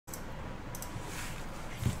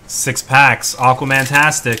6 packs.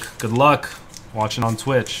 Aquamantastic. Good luck watching on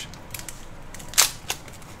Twitch.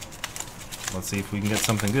 Let's see if we can get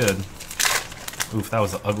something good. Oof, that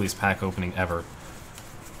was the ugliest pack opening ever.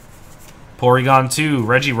 Porygon 2,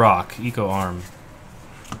 Regirock, Eco Arm.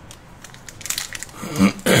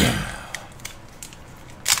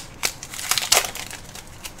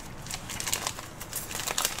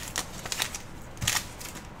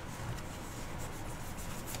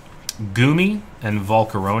 Goomy and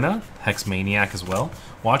Volcarona, Hexmaniac as well.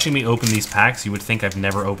 Watching me open these packs, you would think I've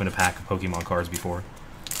never opened a pack of Pokemon cards before.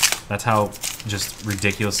 That's how just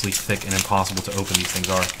ridiculously thick and impossible to open these things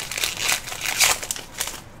are.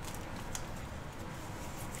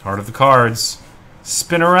 Heart of the Cards.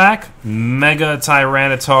 Spinarak, Mega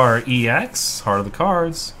Tyranitar EX. Heart of the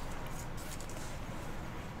Cards.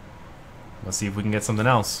 Let's see if we can get something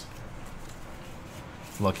else.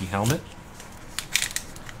 Lucky Helmet.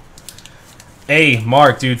 Hey,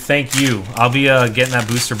 Mark, dude, thank you. I'll be getting that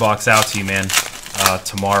booster box out to you, man,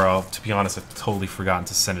 tomorrow. To be honest, I've totally forgotten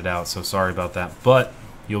to send it out, so sorry about that. But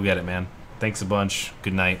you'll get it, man. Thanks a bunch.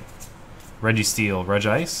 Good night. Registeel,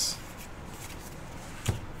 Regice.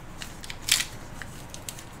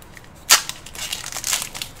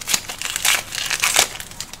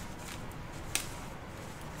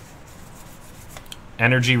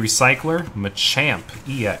 Energy Recycler, Machamp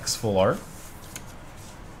EX, full art.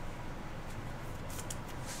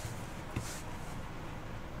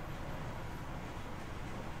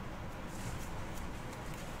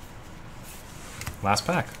 Last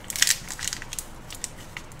pack.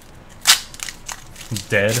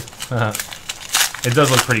 Dead. It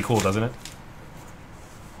does look pretty cool, doesn't it?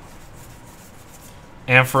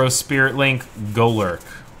 Ampharos Spirit Link, Golurk.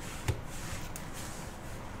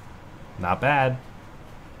 Not bad.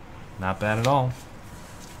 Not bad at all.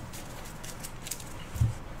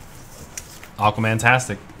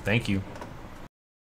 Aquamantastic. Thank you.